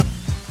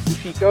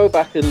if you go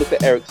back and look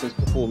at Eriksen's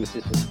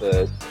performances for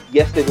Spurs,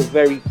 yes, they were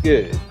very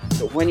good,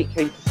 but when it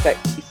came to set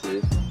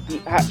pieces,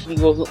 he actually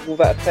wasn't all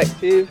that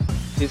effective.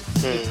 We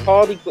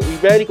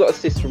rarely got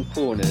assists from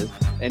corners,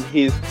 and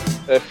his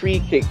direct free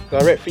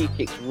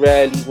kicks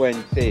rarely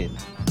went in.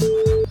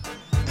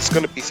 There's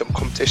going to be some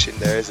competition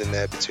there, isn't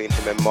there, between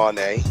him and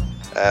Mane?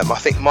 I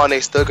think Mane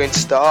is still going to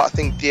start. I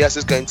think Diaz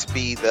is going to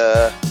be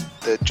the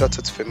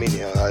Jota to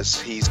Firmino,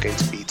 as he's going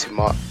to be to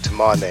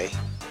Mane.